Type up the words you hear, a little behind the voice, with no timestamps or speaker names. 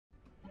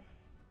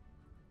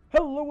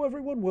Hello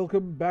everyone,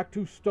 welcome back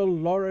to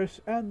Stellaris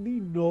and the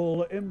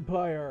Null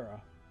Empire.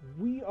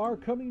 We are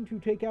coming to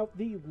take out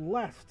the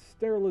last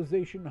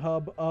sterilization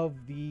hub of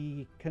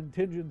the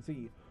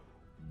contingency,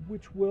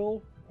 which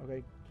will,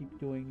 okay, keep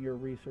doing your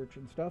research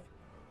and stuff,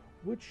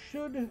 which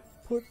should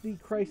put the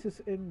crisis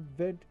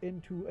event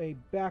into a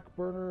back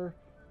burner,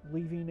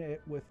 leaving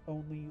it with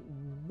only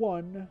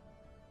one.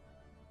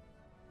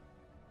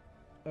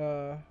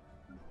 I'm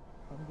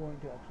going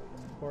to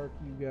actually embark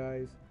you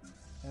guys,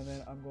 and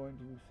then I'm going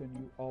to send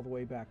you all the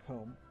way back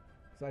home,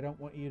 because I don't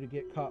want you to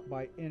get caught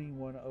by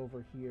anyone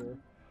over here.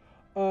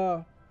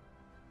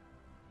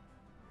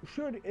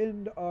 Should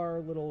end our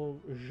little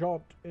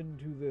jaunt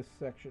into this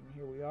section.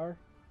 Here we are.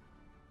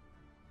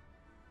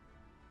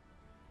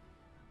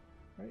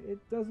 Right, it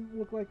doesn't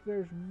look like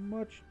there's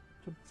much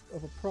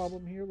of a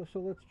problem here, so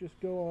let's just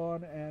go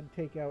on and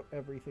take out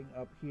everything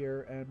up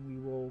here, and we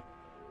will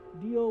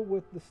deal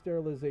with the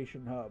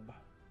sterilization hub.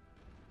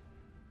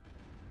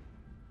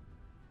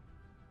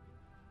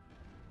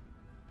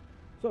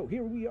 So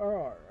here we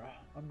are.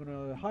 I'm going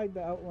to hide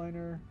the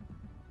outliner,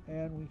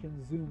 and we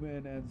can zoom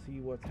in and see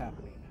what's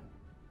happening.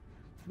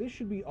 This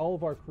should be all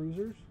of our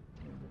cruisers.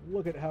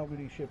 Look at how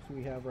many ships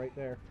we have right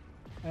there.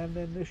 And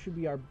then this should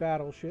be our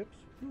battleships.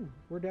 Ooh,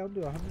 we're down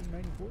to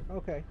 194.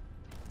 Okay.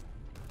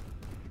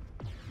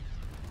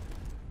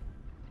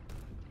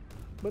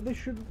 But this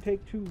shouldn't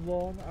take too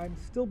long. I'm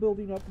still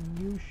building up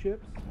new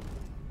ships.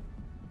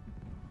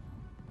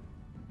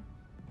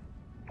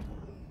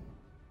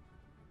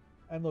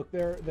 And look,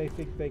 they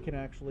think they can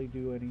actually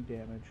do any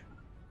damage.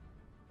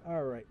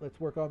 Alright, let's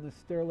work on this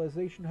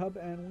sterilization hub,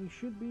 and we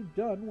should be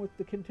done with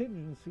the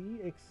contingency,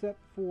 except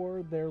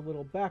for their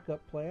little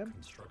backup plan.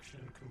 Construction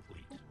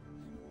complete.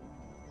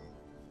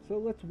 So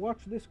let's watch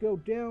this go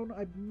down.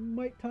 I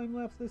might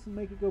time-lapse this and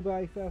make it go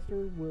by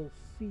faster. We'll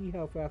see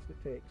how fast it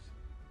takes.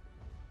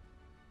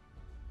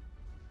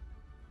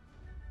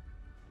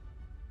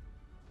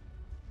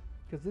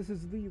 Because this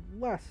is the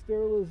last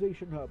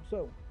sterilization hub,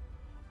 so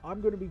I'm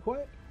going to be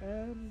quiet,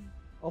 and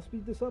I'll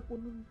speed this up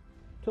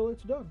until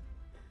it's done.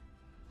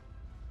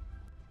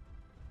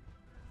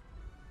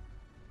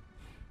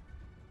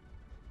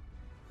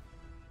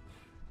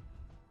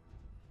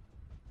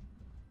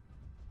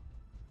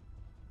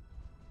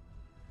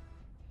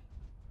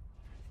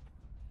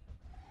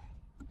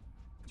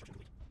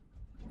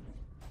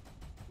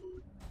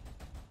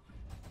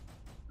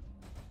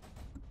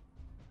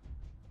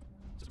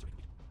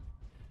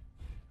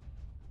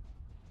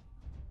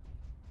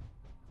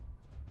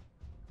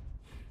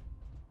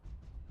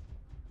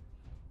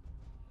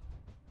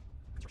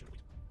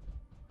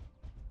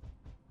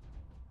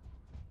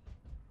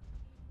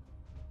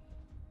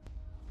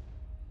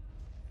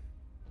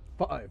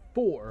 Five,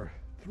 4,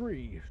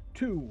 3,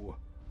 2,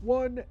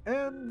 1,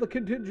 and the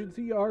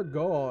contingency are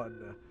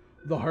gone.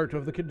 The heart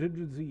of the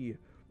contingency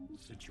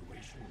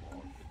Situation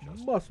log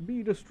adjusted. must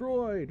be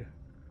destroyed.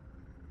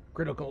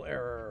 Critical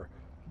error.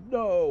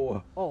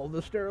 No, all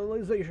the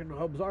sterilization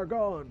hubs are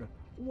gone.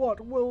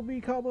 What will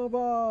become of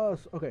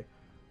us? Okay,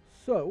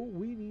 so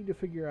we need to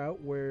figure out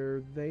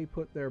where they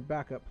put their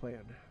backup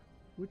plan,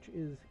 which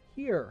is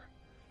here,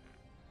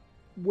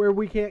 where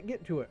we can't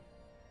get to it.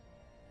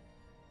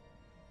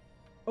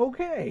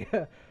 Okay,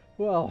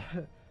 well,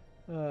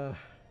 that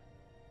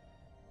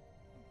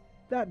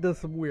does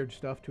some weird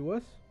stuff to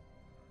us.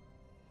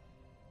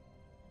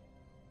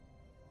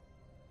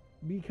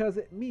 Because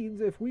it means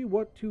if we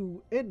want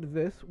to end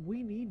this,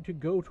 we need to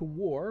go to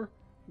war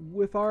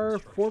with our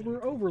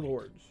former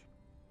overlords.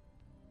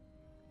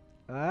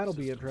 That'll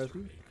be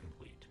interesting.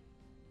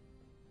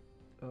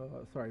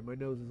 Sorry, my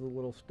nose is a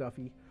little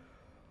stuffy.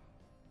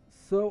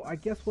 So I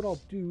guess what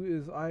I'll do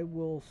is I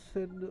will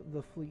send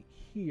the fleet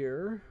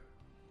here.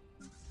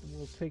 And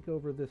we'll take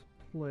over this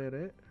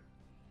planet.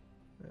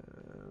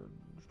 And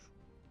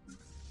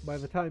by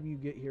the time you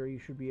get here, you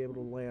should be able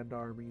to land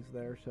armies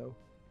there, so.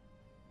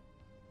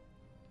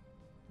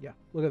 Yeah,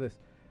 look at this.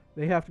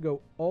 They have to go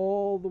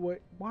all the way.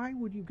 Why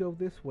would you go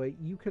this way?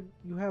 You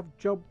have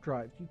jump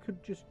drives. You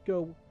could just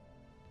go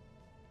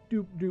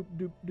doop, doop,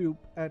 doop, doop.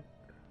 And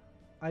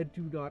I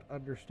do not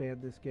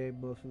understand this game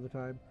most of the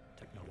time.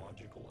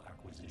 Technological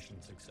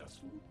acquisition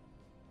successful.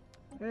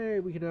 Hey,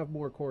 we can have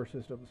more core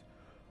systems.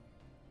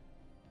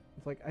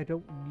 It's like, I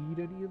don't need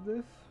any of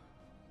this.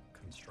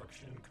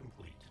 Construction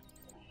complete.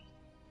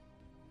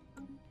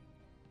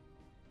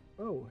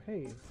 Oh,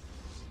 hey.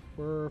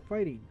 We're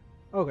fighting.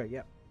 Okay,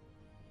 yeah.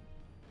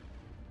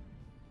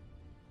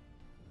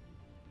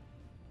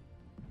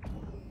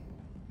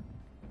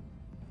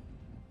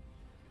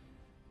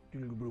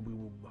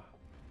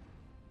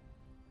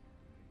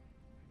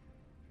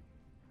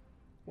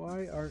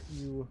 Why aren't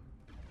you...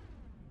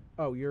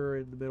 Oh, you're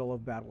in the middle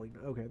of battling.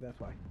 Okay,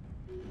 that's why.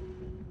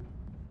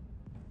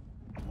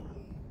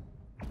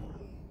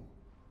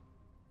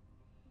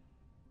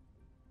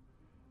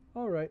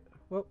 Alright,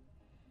 well,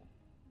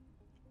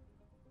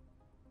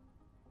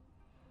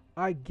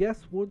 I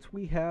guess once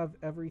we have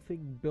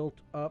everything built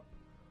up,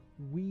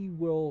 we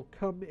will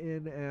come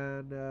in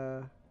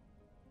and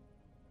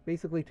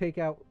basically take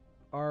out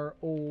our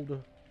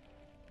old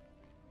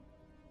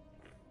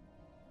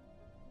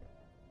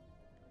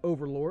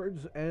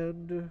overlords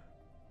and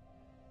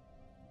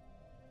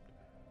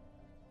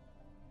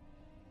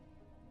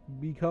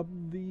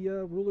become the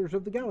rulers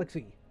of the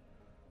galaxy.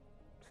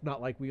 It's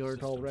not like we aren't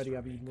System already.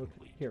 I survey mean, look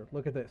complete. here.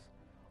 Look at this.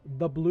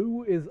 The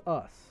blue is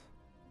us.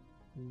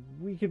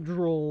 We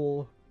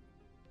control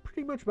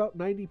pretty much about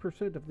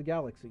 90% of the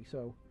galaxy.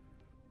 So,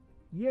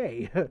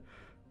 yay!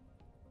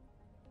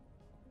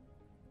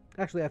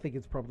 Actually, I think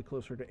it's probably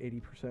closer to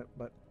 80%,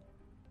 but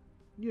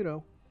you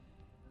know.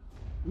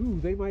 Ooh,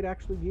 they might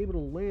actually be able to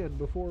land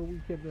before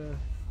we can.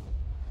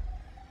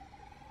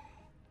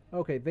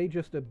 Okay, they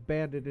just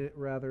abandoned it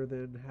rather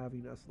than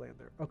having us land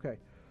there. Okay,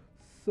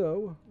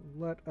 so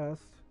let us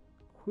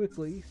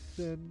quickly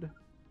send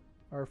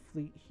our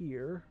fleet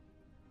here.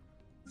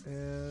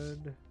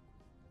 And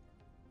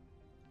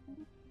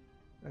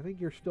I think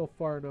you're still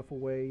far enough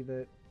away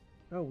that...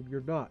 Oh,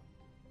 you're not.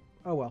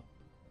 Oh well.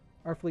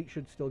 Our fleet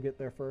should still get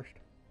there first.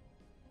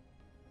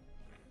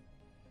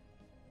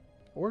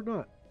 Or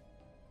not.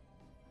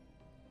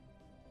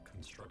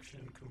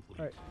 Construction complete.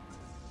 Alright.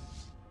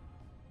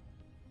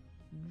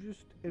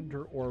 Just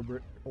enter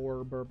orbit,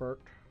 Orbert.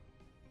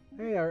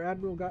 Hey, our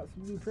admiral got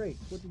some new traits.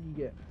 What did you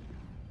get?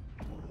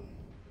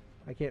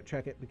 I can't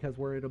check it because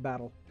we're in a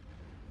battle.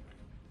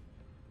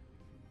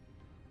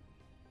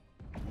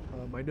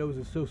 My nose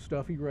is so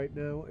stuffy right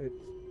now,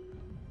 it's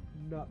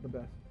not the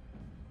best.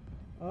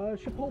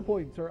 Ship hull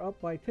points are up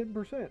by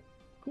 10%.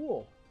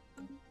 Cool.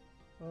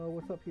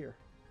 What's up here?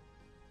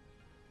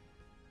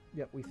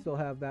 Yep, we still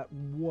have that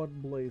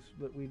one place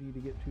that we need to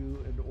get to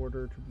in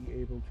order to be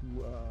able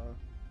to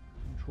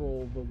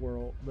control the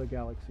world, the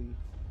galaxy.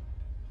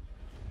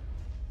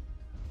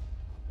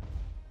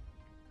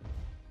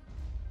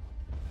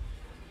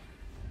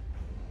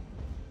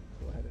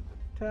 Go ahead and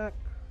attack.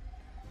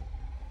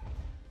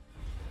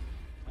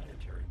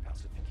 Planetary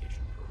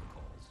pacification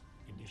protocols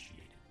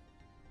initiated.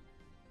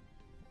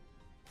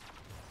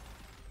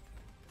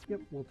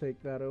 Yep, we'll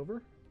take that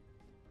over.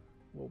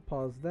 We'll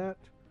pause that.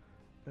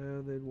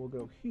 And then we'll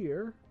go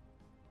here.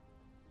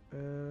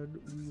 And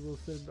we will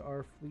send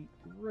our fleet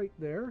right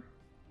there.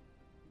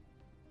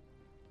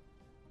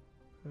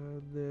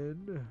 And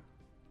then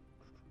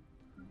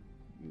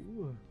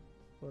you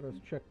let us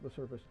check the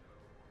surface.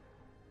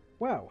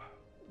 Wow,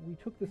 we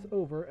took this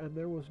over and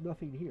there was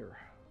nothing here.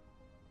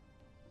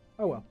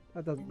 Oh well,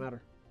 that doesn't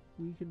matter.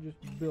 We can just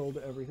build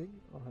everything.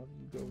 I'll have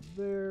you go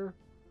there.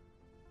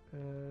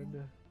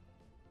 And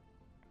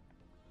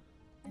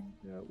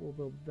yeah, we'll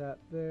build that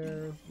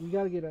there. We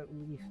gotta get at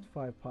least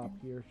 5 pop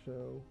here,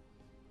 so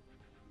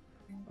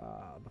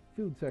the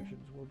food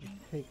sections, we'll just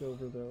take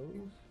over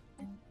those.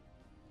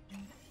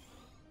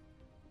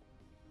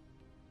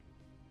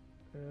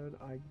 And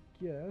I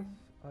guess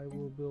I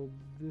will build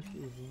this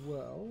as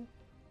well.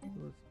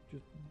 Let's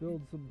just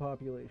build some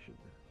population.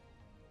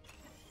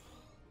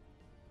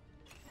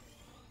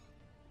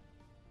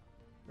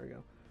 There we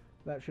go.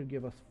 That should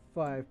give us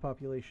 5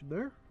 population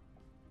there.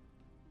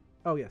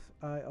 Oh yes,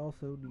 I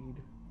also need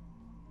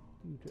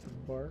you to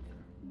embark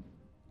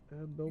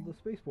and build a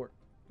spaceport.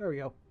 There we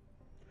go.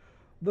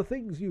 The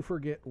things you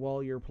forget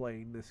while you're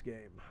playing this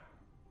game.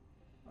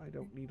 I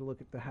don't need to look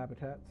at the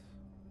habitats.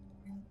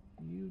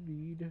 You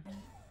need...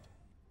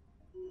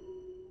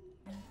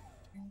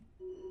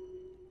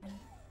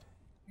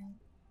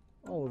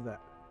 all of that.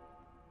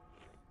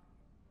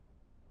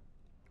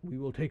 We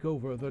will take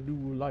over the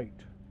new light.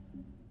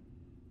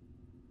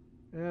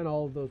 And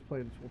all of those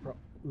planets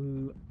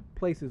will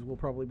places will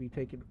probably be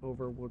taken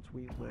over once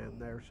we land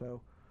there, so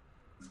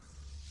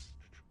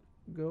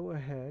go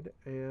ahead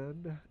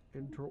and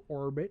enter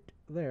orbit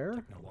there.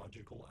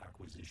 Technological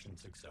acquisition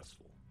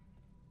successful.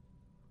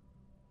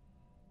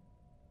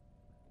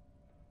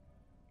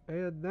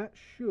 And that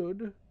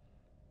should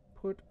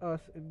put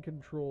us in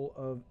control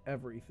of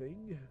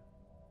everything.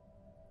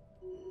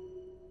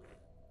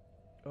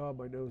 Oh,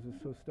 my nose is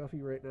so stuffy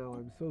right now.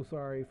 I'm so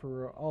sorry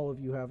for all of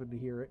you having to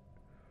hear it.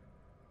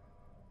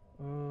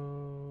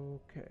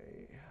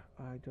 Okay,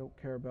 I don't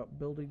care about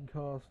building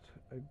cost.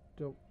 I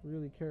don't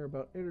really care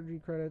about energy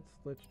credits.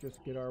 Let's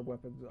just get our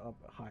weapons up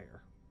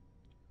higher.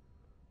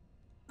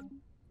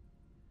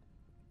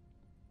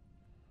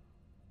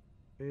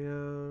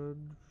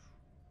 And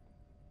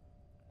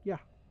yeah.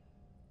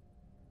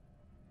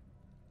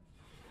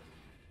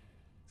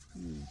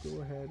 You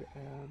go ahead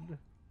and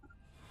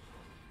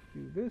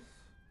do this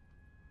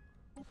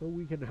so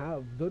we can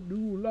have the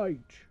new light.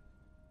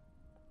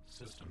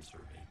 System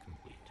survey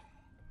complete.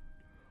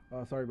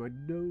 Sorry, my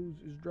nose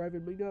is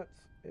driving me nuts.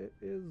 It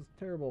is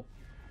terrible.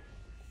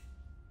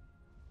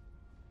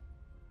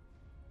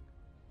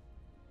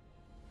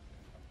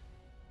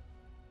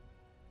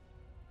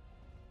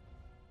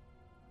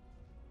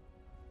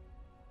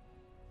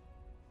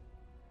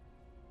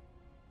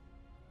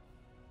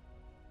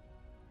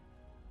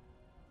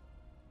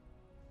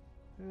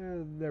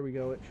 And there we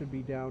go. It should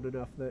be down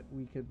enough that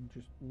we can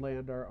just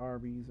land our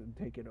armies and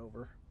take it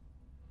over.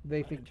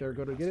 They think they're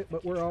going to get it,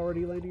 but we're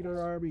already landing our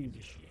armies.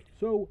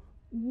 So,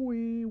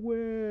 we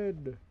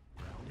win!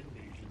 Ground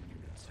invasion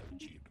units have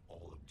achieved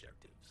all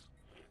objectives.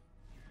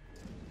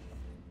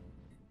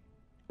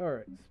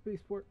 Alright,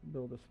 spaceport,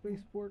 build a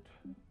spaceport,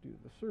 do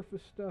the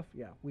surface stuff.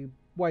 Yeah, we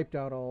wiped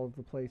out all of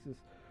the places.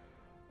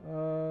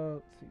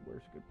 Let's see,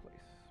 where's a good place?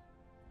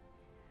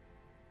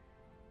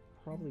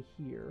 Probably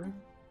here.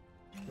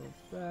 Build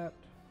that.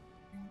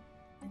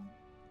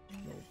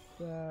 Build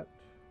that.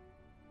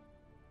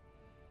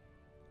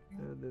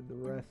 And then the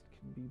rest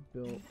can be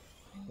built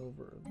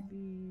over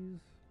these.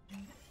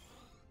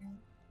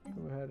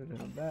 Go ahead and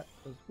have that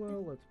as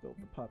well. Let's build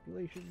the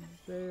population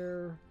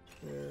there,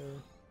 there,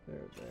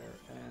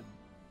 and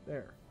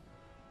there.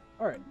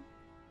 Alright.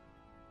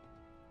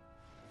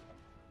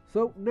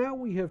 So now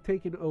we have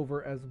taken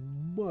over as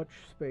much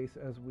space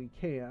as we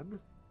can.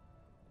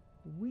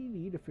 We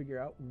need to figure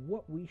out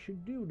what we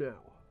should do now.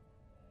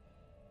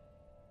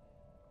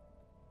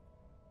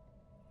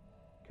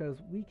 Because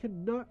we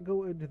cannot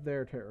go into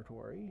their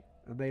territory,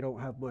 and they don't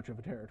have much of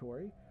a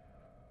territory,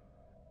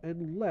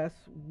 unless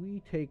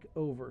we take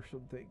over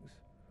some things.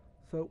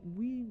 So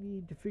we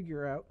need to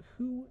figure out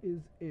who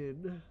is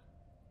in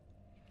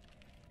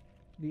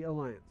the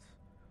Alliance.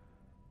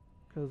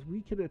 Because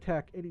we can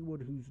attack anyone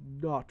who's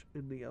not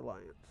in the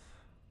Alliance.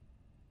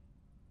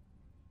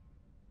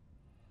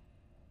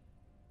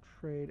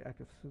 Trade,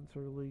 active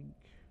sensor link.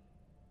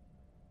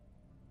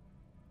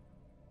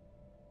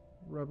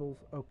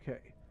 Rebels, okay.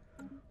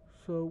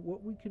 So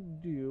what we can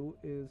do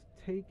is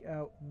take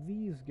out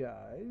these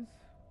guys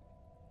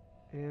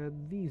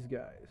and these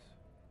guys.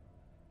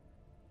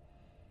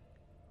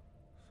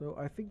 So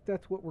I think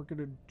that's what we're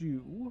going to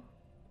do.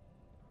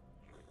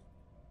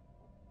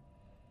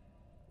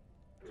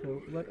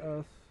 So let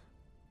us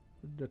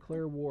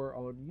declare war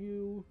on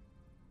you.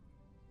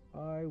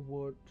 I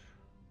want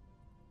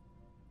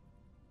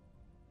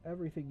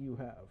everything you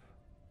have.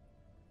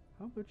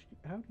 How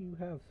do you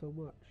have so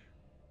much?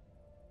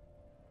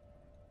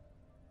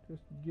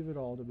 Just give it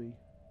all to me.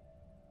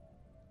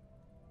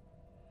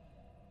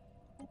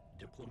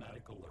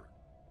 Diplomatic alert.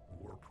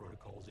 War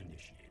protocols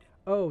initiated.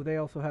 Oh, they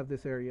also have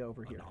this area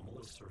over here.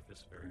 Anomalous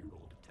surface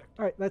variable detected.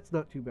 Alright, that's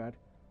not too bad.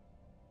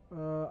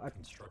 I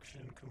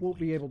Construction complete. won't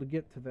be able to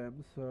get to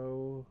them,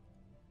 so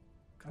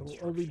I will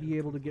only be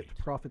able to get to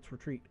Prophet's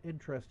Retreat.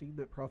 Interesting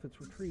that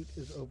Prophet's Retreat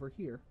is over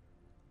here.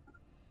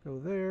 Go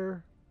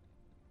there.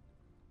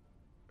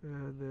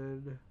 And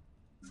then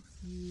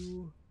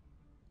you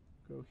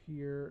go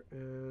here,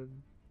 and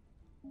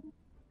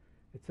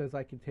it says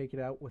I can take it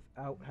out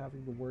without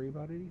having to worry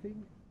about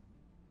anything.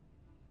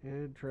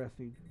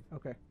 Interesting.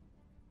 Okay.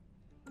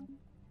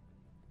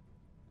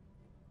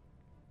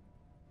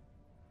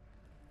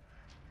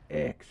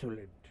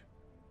 Excellent.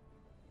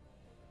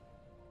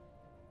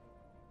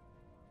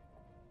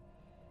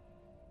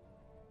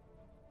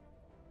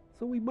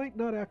 So we might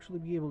not actually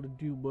be able to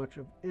do much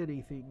of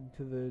anything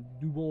to the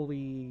Null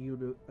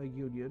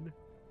Union.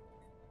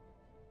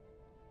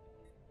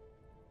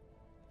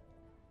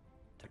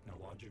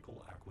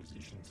 Technological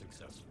acquisition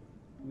successful.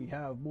 We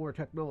have more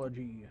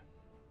technology.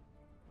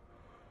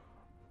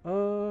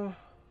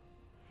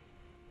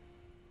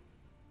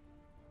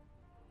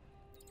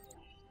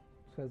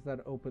 Says that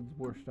opens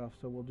more stuff,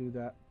 so we'll do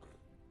that.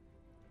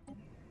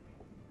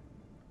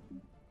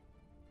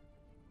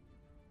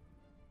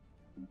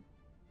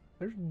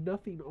 There's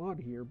nothing on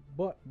here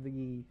but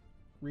the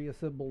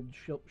reassembled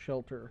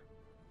shelter.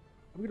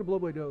 I'm gonna blow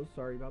my nose,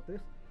 sorry about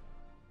this.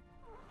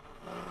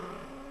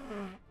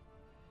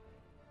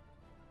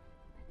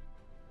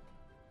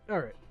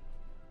 Alright.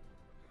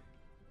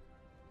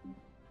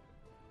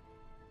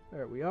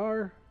 There we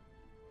are.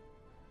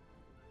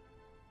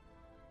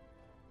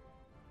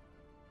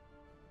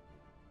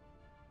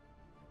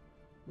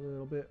 A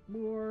little bit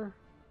more.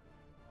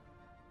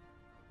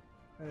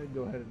 And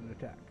go ahead and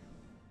attack.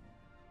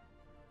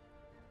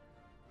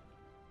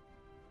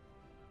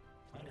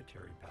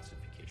 Planetary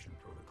pacification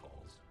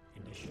protocols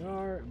initiated. We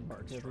are.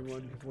 Embark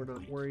everyone, because we're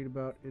not worried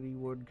about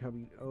anyone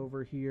coming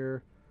over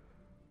here.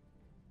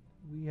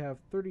 We have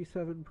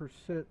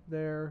 37%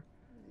 there.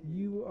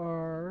 You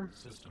are...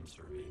 System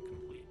survey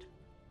complete.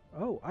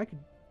 Oh, I could...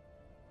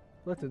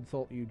 Let's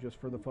insult you just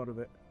for the fun of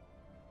it.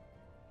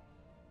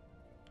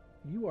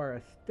 You are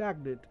a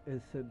stagnant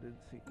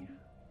ascendancy.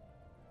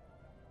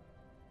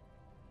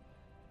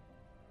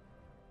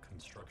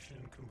 Construction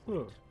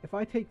complete. If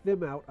I take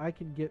them out, I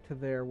can get to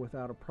there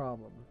without a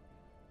problem.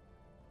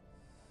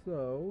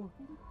 So,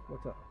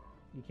 what's up?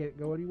 You can't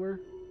go anywhere?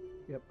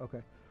 Yep,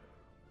 okay.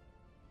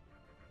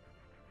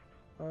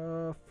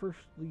 First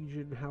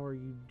Legion, how are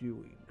you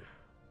doing?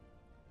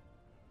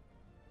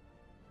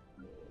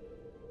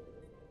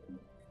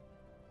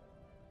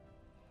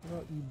 How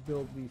about you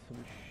build me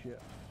some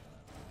ships?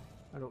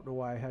 I don't know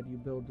why I had you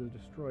build the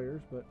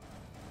destroyers, but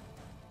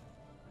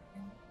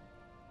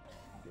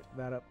get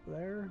that up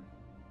there.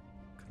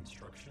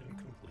 Construction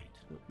complete.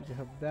 So you can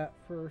have that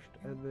first,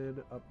 and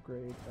then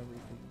upgrade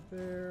everything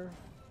there.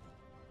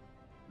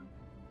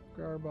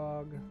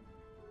 Garbog,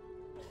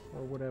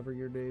 or whatever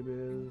your name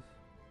is.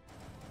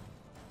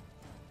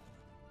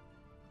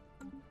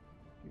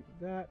 Do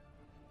that.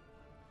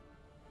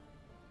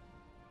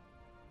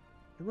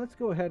 And let's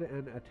go ahead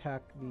and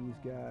attack these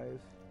guys.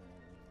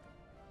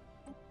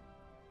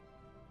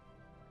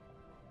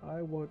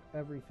 I want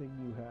everything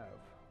you have.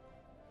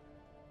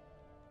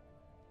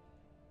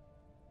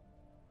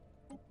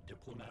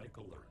 Diplomatic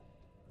alert.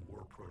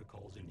 War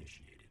protocols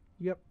initiated.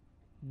 Yep.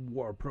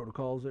 War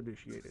protocols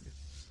initiated.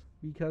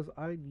 Because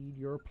I need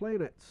your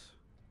planets.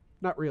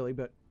 Not really,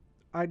 but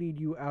I need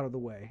you out of the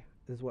way,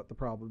 is what the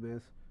problem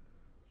is.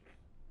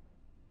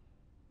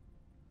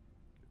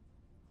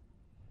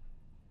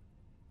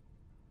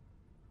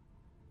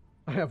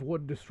 I have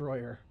 1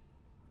 destroyer,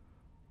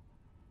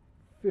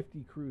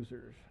 50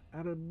 cruisers,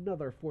 and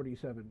another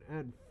 47,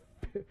 and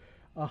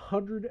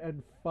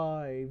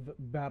 105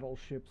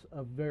 battleships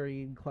of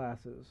varying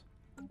classes.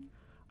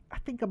 I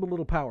think I'm a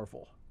little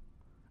powerful,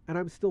 and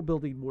I'm still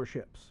building more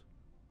ships.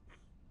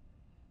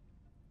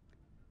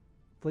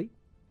 Fleet?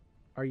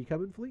 Are you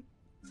coming, Fleet?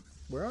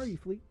 Where are you,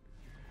 Fleet?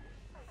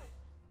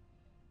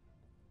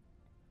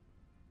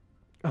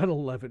 At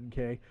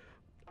 11k.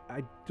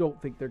 I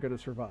don't think they're going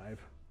to survive.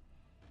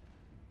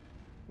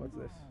 What's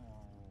this?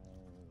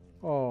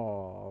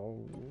 Oh.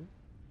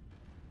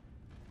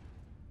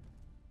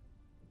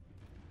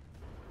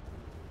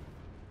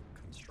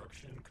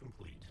 Construction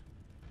complete.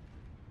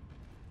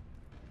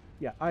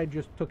 Yeah, I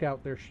just took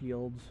out their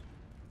shields.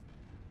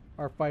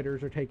 Our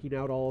fighters are taking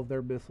out all of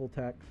their missile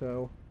tech,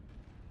 so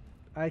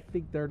I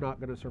think they're not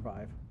going to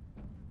survive.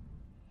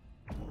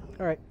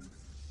 Alright.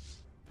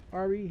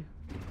 Ari,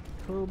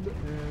 come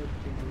and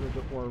enter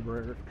the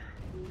orbiter.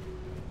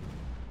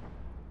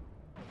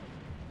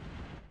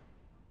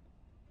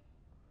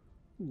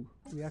 Ooh,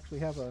 we actually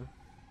have a...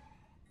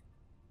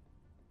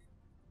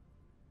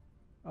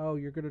 Oh,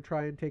 you're going to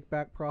try and take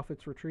back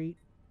Prophet's Retreat?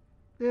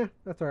 Yeah,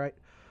 that's alright.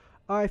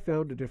 I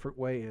found a different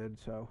way in,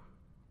 so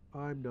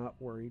I'm not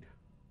worried.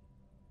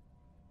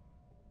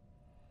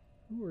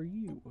 Who are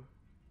you?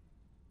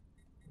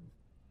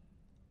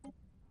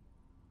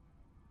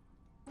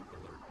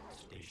 Alert.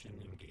 Station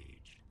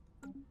engaged.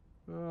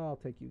 I'll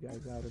take you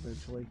guys out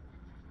eventually.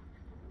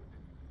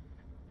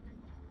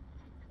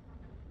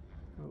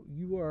 Oh,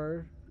 you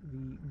are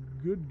the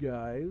good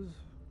guys.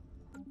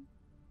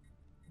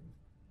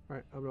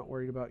 Alright, I'm not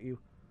worried about you.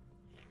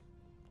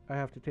 I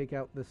have to take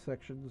out this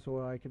section so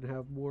I can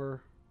have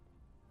more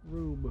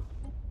room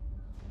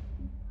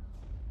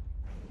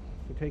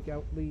to take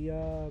out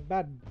the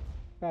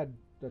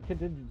the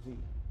contingency.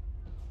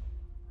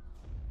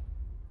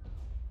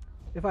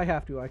 If I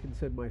have to, I can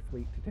send my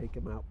fleet to take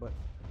him out, but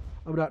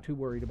I'm not too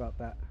worried about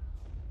that.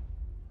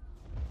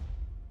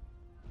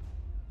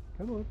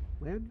 Come on,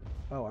 land.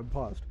 Oh, I'm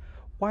paused.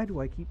 Why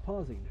do I keep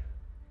pausing?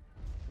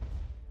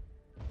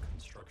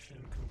 Construction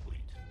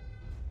complete.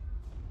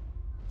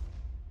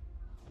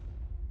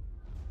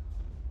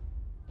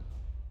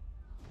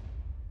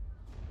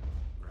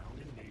 Ground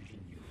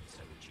invasion units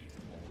have achieved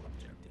all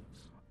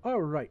objectives.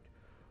 Alright.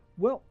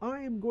 Well, I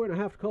am going to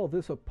have to call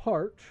this a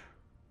part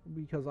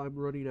because I'm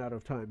running out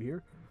of time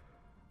here.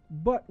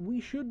 But we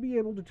should be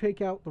able to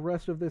take out the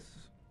rest of this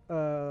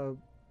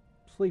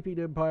sleeping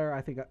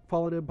empire,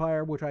 fallen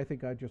empire, which I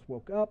think I just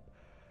woke up,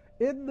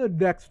 in the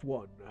next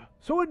one.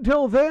 So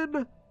until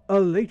then, a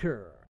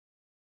later.